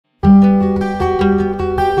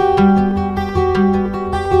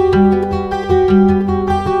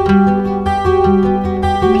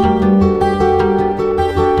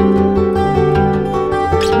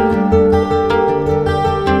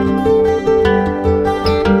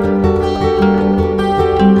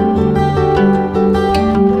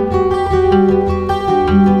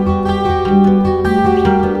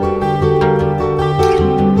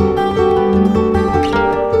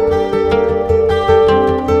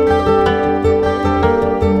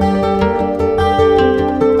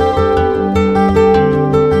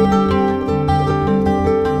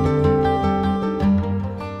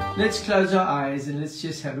close our eyes and let's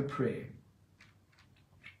just have a prayer.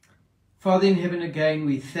 Father in heaven, again,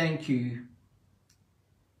 we thank you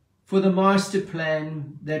for the master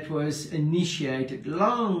plan that was initiated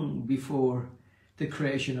long before the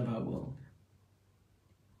creation of our world.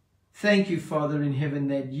 Thank you, Father in heaven,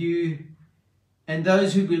 that you and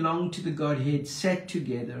those who belong to the Godhead sat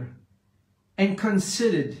together and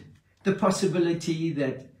considered the possibility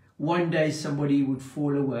that one day somebody would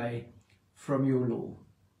fall away from your law.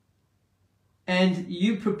 And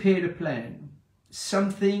you prepared a plan,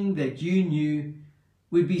 something that you knew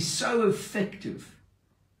would be so effective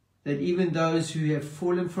that even those who have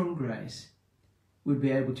fallen from grace would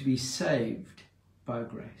be able to be saved by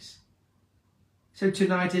grace. So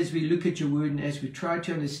tonight, as we look at your word and as we try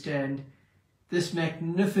to understand this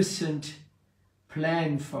magnificent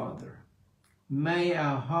plan, Father, may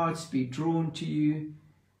our hearts be drawn to you.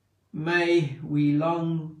 May we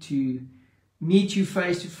long to meet you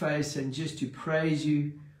face to face and just to praise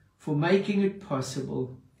you for making it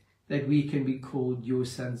possible that we can be called your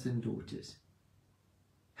sons and daughters.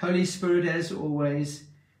 Holy Spirit, as always,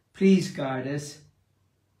 please guide us.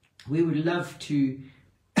 We would love to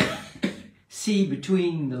see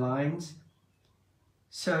between the lines.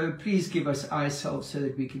 So please give us eyesight so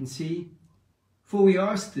that we can see. For we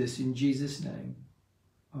ask this in Jesus' name.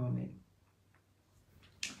 Amen.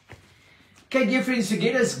 Okay, dear friends, to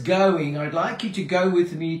get us going, I'd like you to go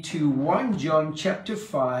with me to 1 John chapter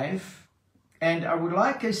 5, and I would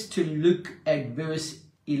like us to look at verse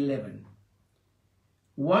 11.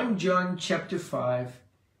 1 John chapter 5,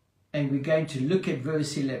 and we're going to look at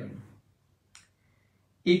verse 11.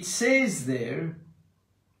 It says there,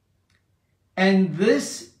 "And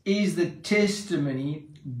this is the testimony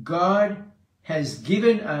God has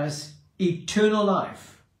given us, eternal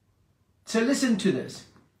life." So listen to this.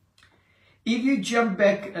 If you jump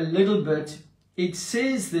back a little bit, it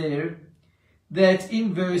says there that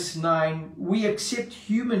in verse 9, we accept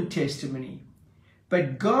human testimony,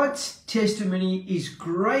 but God's testimony is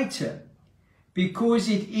greater because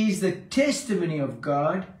it is the testimony of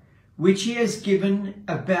God which he has given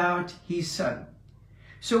about his Son.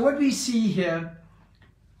 So what we see here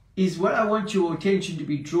is what I want your attention to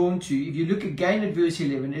be drawn to. If you look again at verse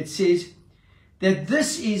 11, it says that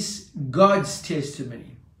this is God's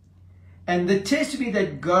testimony. And the testimony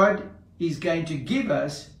that God is going to give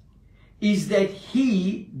us is that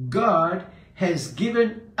he, God, has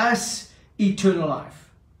given us eternal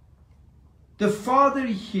life. The Father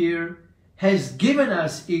here has given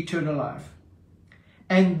us eternal life.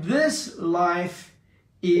 And this life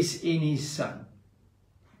is in his Son.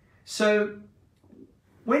 So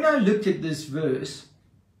when I looked at this verse,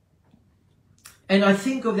 and I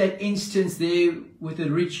think of that instance there with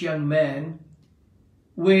the rich young man,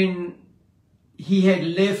 when he had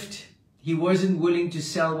left, he wasn't willing to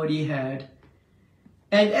sell what he had.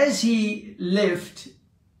 And as he left,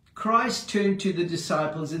 Christ turned to the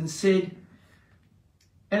disciples and said,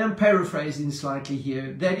 and I'm paraphrasing slightly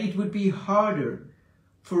here, that it would be harder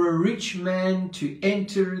for a rich man to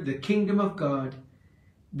enter the kingdom of God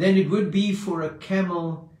than it would be for a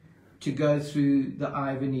camel to go through the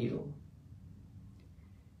eye of a needle.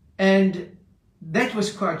 And that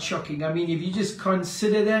was quite shocking. I mean, if you just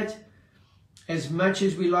consider that, as much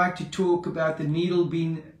as we like to talk about the needle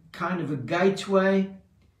being kind of a gateway,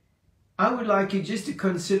 I would like you just to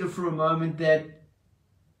consider for a moment that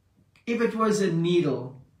if it was a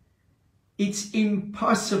needle, it's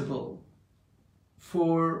impossible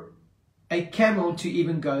for a camel to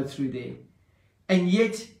even go through there. And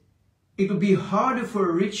yet, it would be harder for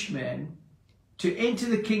a rich man to enter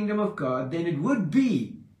the kingdom of God than it would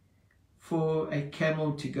be for a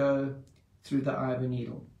camel to go through the eye of a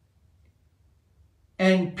needle.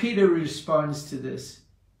 And Peter responds to this.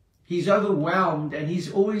 He's overwhelmed, and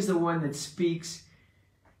he's always the one that speaks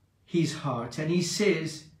his heart. And he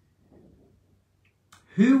says,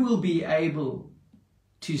 who will be able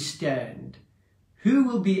to stand? Who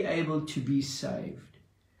will be able to be saved?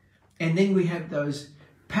 And then we have those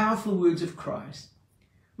powerful words of Christ,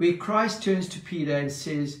 where Christ turns to Peter and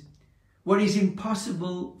says, what is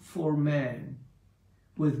impossible for man,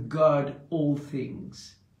 with God all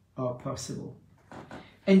things are possible.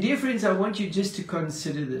 And dear friends, I want you just to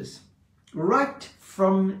consider this. Right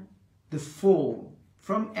from the fall,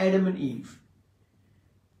 from Adam and Eve,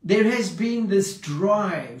 there has been this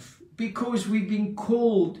drive, because we've been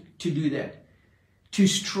called to do that, to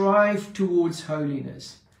strive towards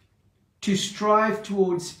holiness, to strive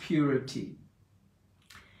towards purity.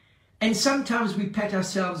 And sometimes we pat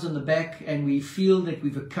ourselves on the back and we feel that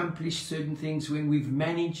we've accomplished certain things when we've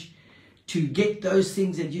managed to get those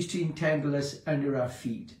things that used to entangle us under our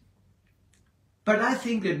feet. But I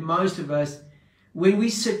think that most of us, when we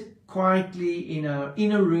sit quietly in our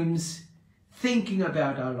inner rooms thinking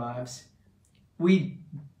about our lives, we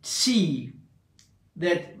see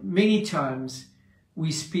that many times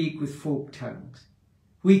we speak with forked tongues.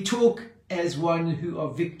 We talk as one who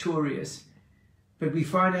are victorious, but we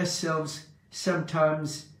find ourselves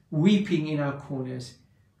sometimes weeping in our corners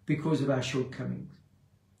because of our shortcomings.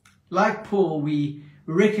 Like Paul, we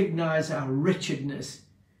recognize our wretchedness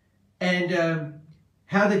and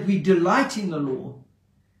how that we delight in the law.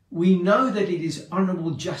 We know that it is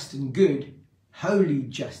honorable, just and good, holy,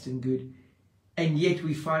 just and good, and yet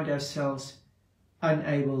we find ourselves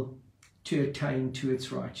unable to attain to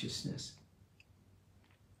its righteousness.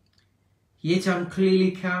 Yet I'm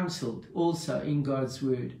clearly counseled also in God's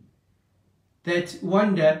word that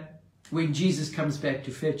one day when Jesus comes back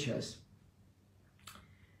to fetch us,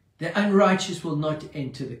 the unrighteous will not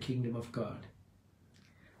enter the kingdom of God.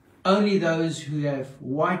 Only those who have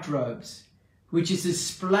white robes, which is a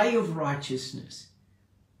display of righteousness,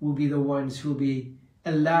 will be the ones who will be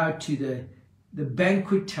allowed to the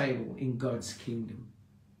banquet table in God's kingdom.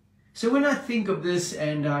 So when I think of this,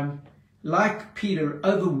 and I'm like Peter,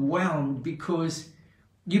 overwhelmed, because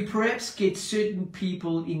you perhaps get certain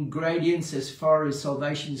people in gradients as far as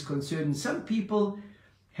salvation is concerned. Some people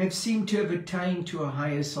have seemed to have attained to a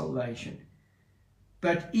higher salvation,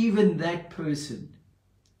 but even that person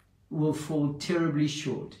will fall terribly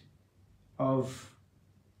short of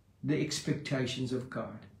the expectations of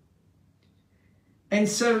God. And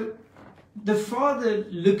so the Father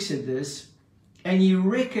looks at this and he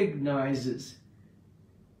recognizes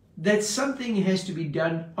that something has to be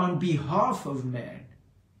done on behalf of man.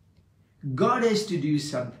 God has to do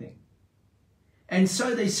something. And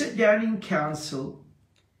so they sit down in council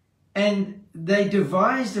and they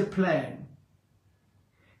devised a plan.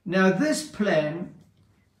 Now this plan,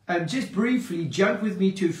 just briefly, jump with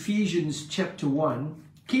me to Ephesians chapter 1.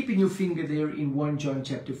 Keeping your finger there in 1 John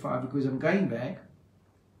chapter 5, because I'm going back.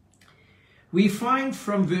 We find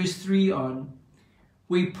from verse 3 on,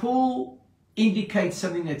 where Paul indicates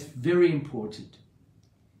something that's very important.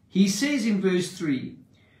 He says in verse 3,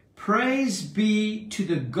 praise be to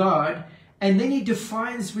the God, and then he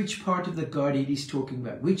defines which part of the Godhead he's talking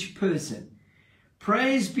about, which person.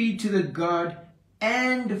 Praise be to the God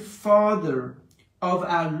and Father of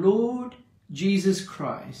our Lord Jesus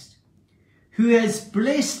Christ, who has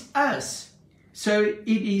blessed us. So it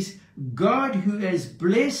is God who has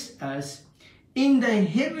blessed us in the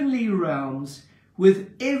heavenly realms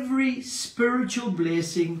with every spiritual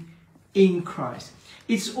blessing in Christ.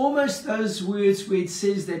 It's almost those words where it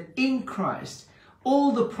says that in Christ,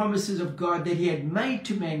 all the promises of God that he had made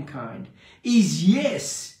to mankind is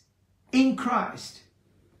yes in Christ.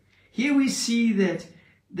 Here we see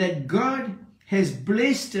that God has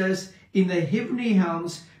blessed us in the heavenly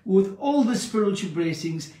realms with all the spiritual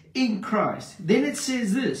blessings in Christ. Then it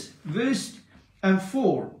says this, verse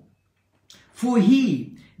 4, for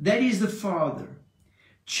he, that is the Father,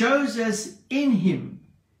 chose us in him,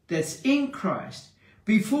 that's in Christ,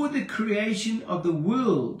 before the creation of the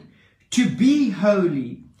world, to be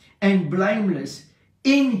holy and blameless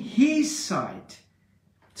in his sight.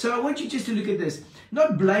 So I want you just to look at this.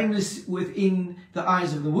 Not blameless within the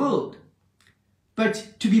eyes of the world,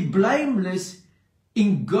 but to be blameless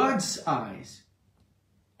in God's eyes.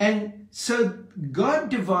 And so God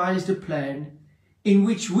devised a plan in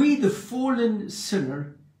which we, the fallen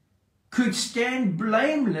sinner, could stand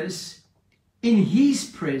blameless in his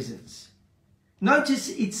presence. Notice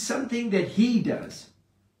it's something that he does.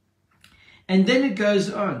 And then it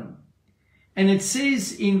goes on. And it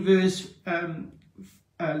says in verse, the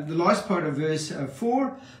last part of verse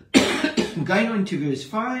 4, going on to verse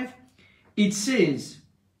 5, it says,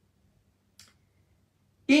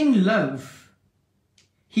 in love,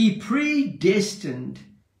 he predestined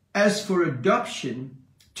us for adoption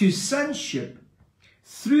to sonship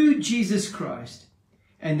through Jesus Christ.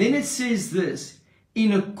 And then it says this,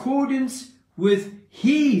 in accordance with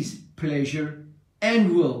his pleasure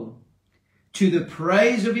and will, to the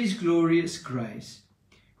praise of his glorious grace,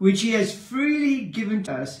 which he has freely given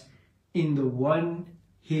to us in the one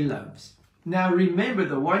he loves. Now remember,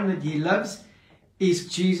 the one that he loves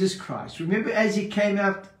is Jesus Christ. Remember, as he came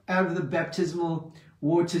out of the baptismal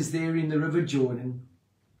waters there in the river Jordan,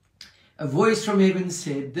 a voice from heaven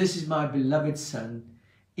said, this is my beloved Son,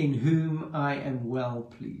 in whom I am well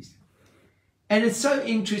pleased. And it's so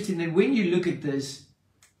interesting that when you look at this,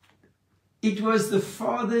 it was the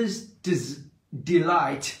Father's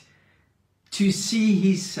delight to see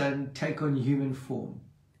his Son take on human form.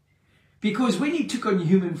 Because when he took on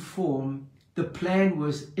human form, the plan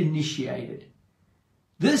was initiated.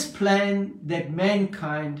 this plan that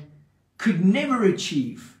mankind could never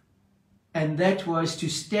achieve, and that was to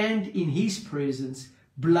stand in his presence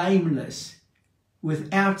blameless,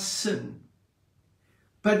 without sin.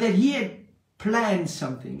 But that he had planned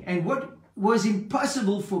something, and what was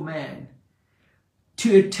impossible for man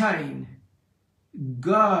to attain,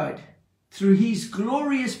 God, through his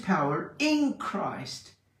glorious power in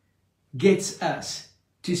Christ, gets us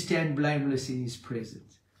to stand blameless in his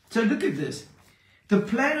presence. So look at this. The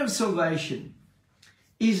plan of salvation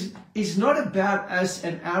is not about us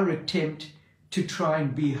and our attempt to try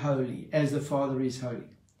and be holy as the Father is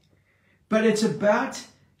holy, but it's about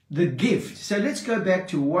the gift. So let's go back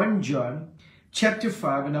to 1 John chapter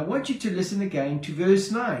 5, and I want you to listen again to verse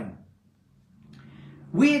 9.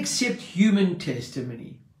 We accept human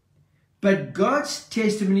testimony, but God's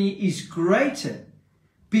testimony is greater,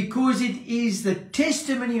 because it is the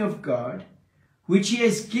testimony of God which he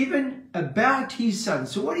has given about his Son.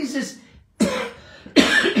 So what is this?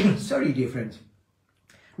 Sorry, dear friends.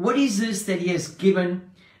 What is this that he has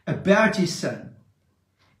given about his Son?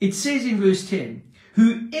 It says in verse 10,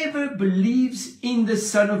 whoever believes in the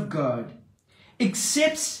Son of God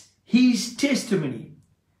accepts his testimony.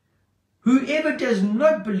 Whoever does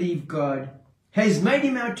not believe God has made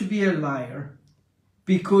him out to be a liar,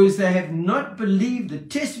 because they have not believed the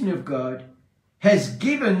testimony of God has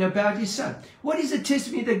given about his Son. What is the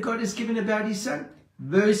testimony that God has given about his Son?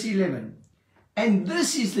 Verse 11. And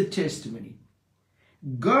this is the testimony.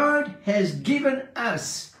 God has given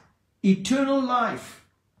us eternal life,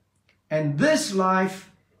 and this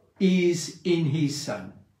life is in his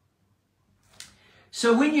Son.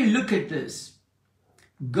 So when you look at this,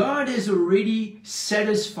 God has already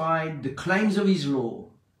satisfied the claims of his law.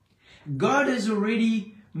 God has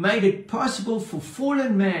already made it possible for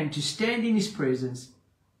fallen man to stand in his presence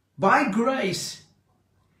by grace,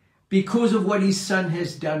 because of what his Son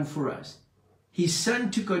has done for us. His Son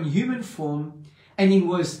took on human form, and he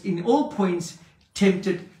was in all points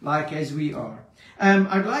tempted like as we are.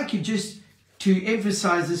 I'd like you just to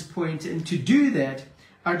emphasize this point, and to do that,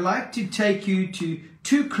 I'd like to take you to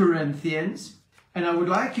 2 Corinthians, and I would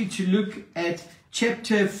like you to look at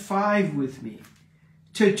chapter 5 with me.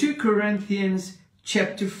 So 2 Corinthians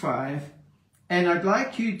chapter 5, and I'd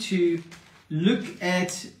like you to look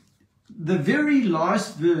at the very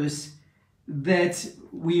last verse that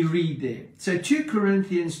we read there. So 2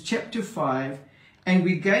 Corinthians chapter 5, and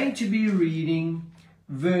we're going to be reading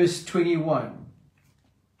verse 21.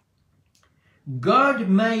 God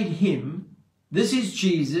made him, this is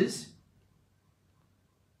Jesus,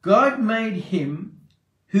 God made him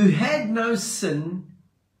who had no sin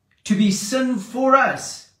to be sin for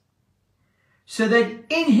us, so that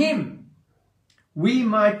in him we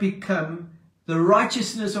might become the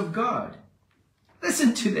righteousness of God.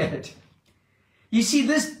 Listen to that. You see,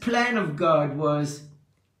 this plan of God was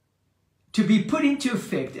to be put into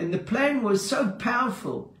effect, and the plan was so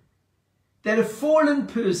powerful that a fallen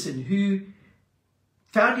person who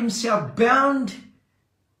found himself bound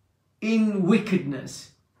in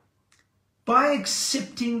wickedness, by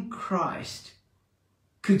accepting Christ,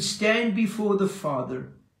 could stand before the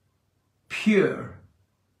Father pure,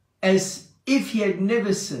 as if he had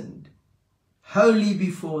never sinned, holy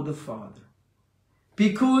before the Father.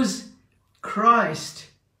 Because Christ,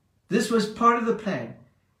 this was part of the plan,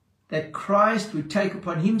 that Christ would take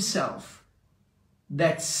upon himself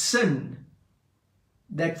that sin,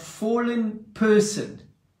 that fallen person,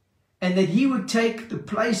 and that he would take the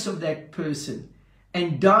place of that person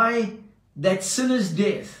and die that sinner's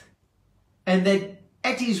death, and that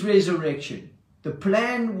at his resurrection, the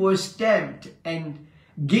plan was stamped and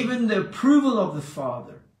given the approval of the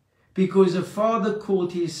Father, because the Father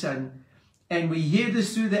called his Son, and we hear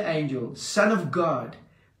this through the angel, Son of God,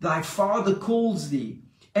 thy Father calls thee.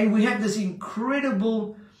 And we have this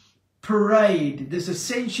incredible parade, this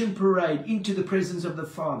ascension parade into the presence of the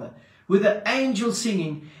Father, with the angel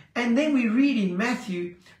singing. And then we read in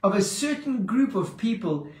Matthew of a certain group of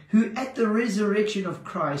people who at the resurrection of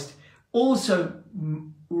Christ also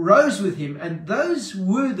rose with him, and those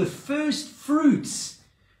were the first fruits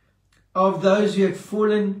of those who had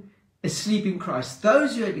fallen asleep in Christ,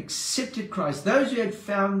 those who had accepted Christ, those who had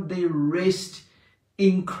found their rest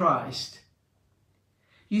in Christ.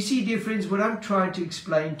 You see, dear friends, what I'm trying to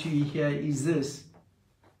explain to you here is this.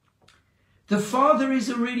 The Father is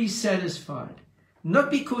already satisfied, not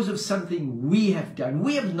because of something we have done.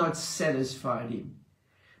 We have not satisfied him.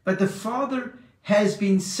 But the Father has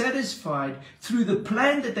been satisfied through the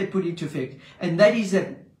plan that they put into effect. And that is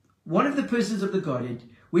that one of the persons of the Godhead,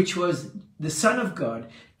 which was the Son of God,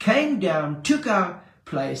 came down, took our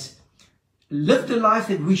place, lived the life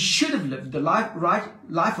that we should have lived, the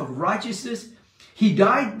life of righteousness. He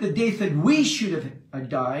died the death that we should have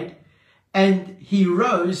died, and he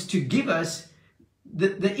rose to give us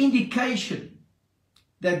the indication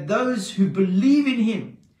that those who believe in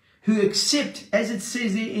him, who accept, as it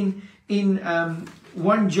says there in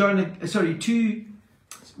 1 John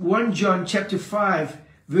chapter 5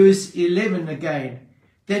 verse 11 again,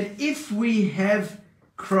 that if we have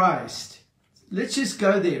Christ, let's just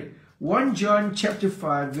go there. 1 John chapter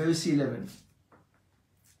 5 verse 11.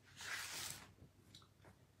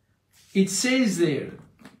 It says there,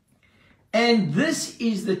 and this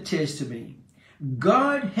is the testimony,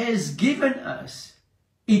 God has given us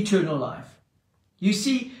eternal life. You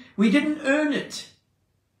see, we didn't earn it.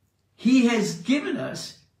 He has given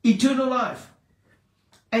us eternal life.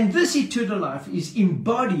 And this eternal life is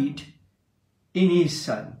embodied in his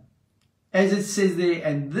Son. As it says there,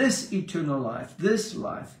 and this eternal life, this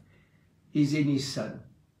life, is in his Son.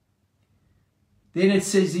 Then it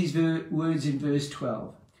says these words in verse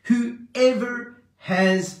 12. Whoever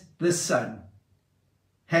has the Son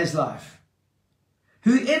has life.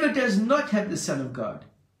 Whoever does not have the Son of God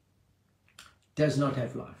does not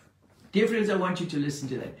have life. Dear friends, I want you to listen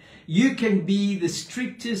to that. You can be the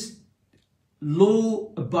strictest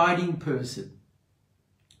law-abiding person.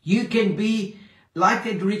 You can be like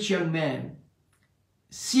that rich young man,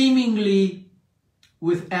 seemingly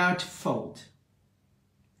without fault.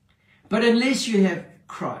 But unless you have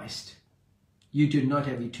Christ, you do not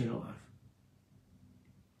have eternal life.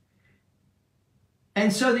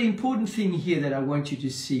 And so the important thing here that I want you to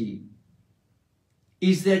see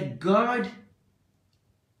is that God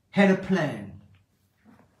had a plan.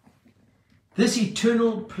 This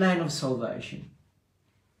eternal plan of salvation.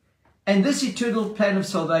 And this eternal plan of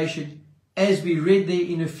salvation, as we read there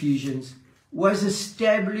in Ephesians, was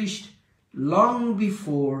established long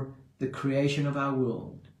before the creation of our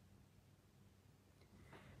world.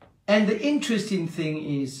 And the interesting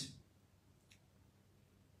thing is,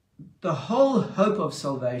 the whole hope of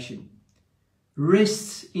salvation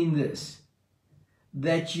rests in this,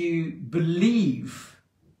 that you believe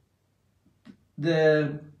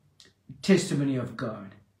the testimony of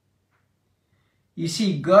God. You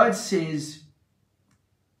see, God says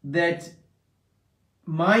that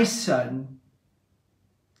my Son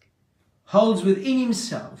holds within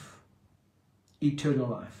himself eternal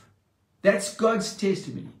life. That's God's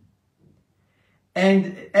testimony.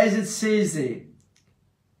 And as it says there,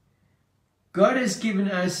 God has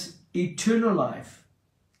given us eternal life,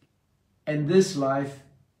 and this life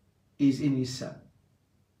is in his Son.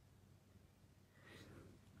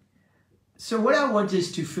 So what I want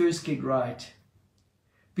us to first get right,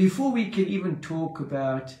 before we can even talk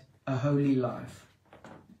about a holy life,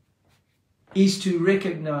 is to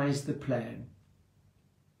recognize the plan.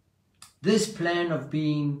 This plan of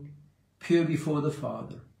being pure before the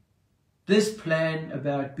Father. This plan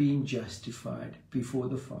about being justified before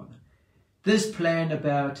the Father. This plan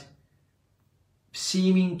about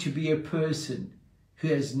seeming to be a person who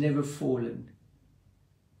has never fallen.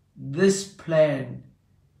 This plan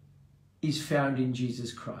is found in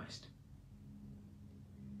Jesus Christ.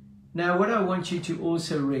 Now, what I want you to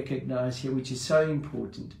also recognize here, which is so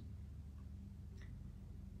important,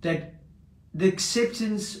 that the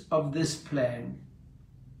acceptance of this plan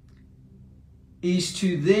is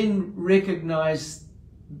to then recognize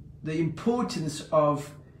the importance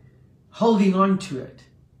of holding on to it.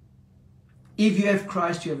 If you have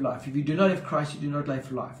Christ, you have life. If you do not have Christ, you do not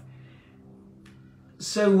have life.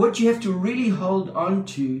 So what you have to really hold on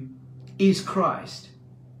to is Christ.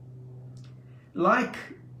 Like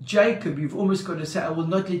Jacob, you've almost got to say, I will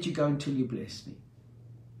not let you go until you bless me.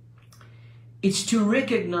 It's to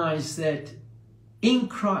recognize that in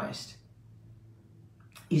Christ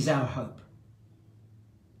is our hope.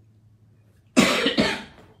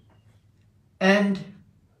 And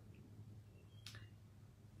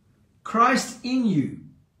Christ in you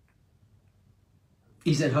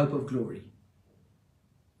is that hope of glory.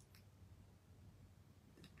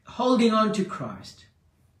 Holding on to Christ.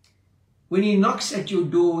 When he knocks at your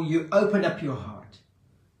door, you open up your heart.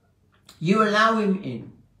 You allow him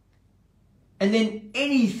in. And then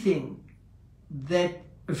anything that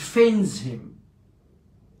offends him,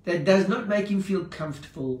 that does not make him feel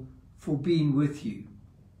comfortable for being with you,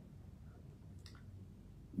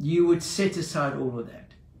 you would set aside all of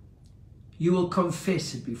that. You will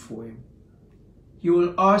confess it before him. You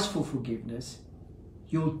will ask for forgiveness.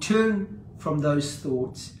 You'll turn from those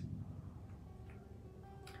thoughts.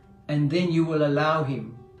 And then you will allow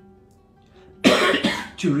him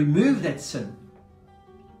to remove that sin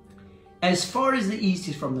as far as the east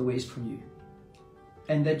is from the west from you.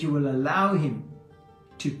 and that you will allow him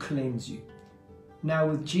to cleanse you. Now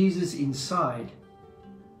with Jesus inside,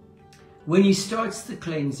 when he starts the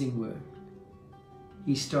cleansing work,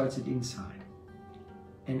 he starts it inside.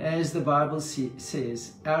 And as the Bible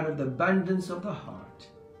says, out of the abundance of the heart,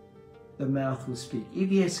 the mouth will speak. If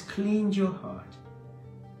he has cleaned your heart,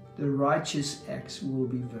 the righteous acts will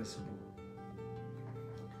be visible.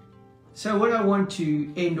 So what I want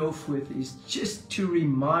to end off with is just to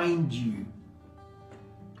remind you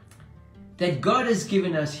that God has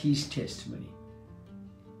given us his testimony.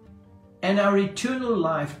 And our eternal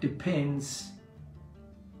life depends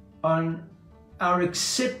on our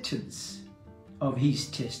acceptance of his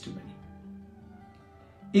testimony.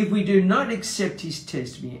 If we do not accept his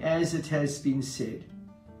testimony, as it has been said,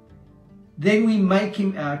 then we make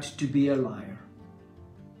him out to be a liar.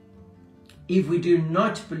 If we do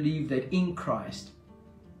not believe that in Christ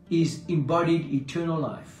is embodied eternal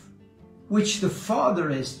life, which the Father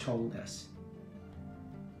has told us,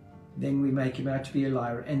 then we make him out to be a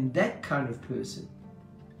liar, and that kind of person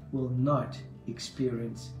will not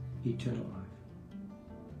experience eternal life.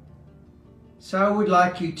 So I would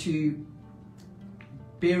like you to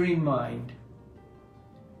bear in mind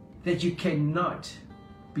that you cannot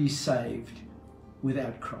be saved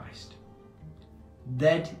without Christ.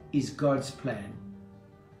 That is God's plan,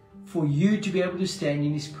 for you to be able to stand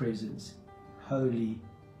in his presence, holy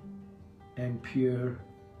and pure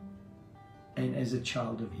and as a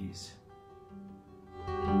child of his.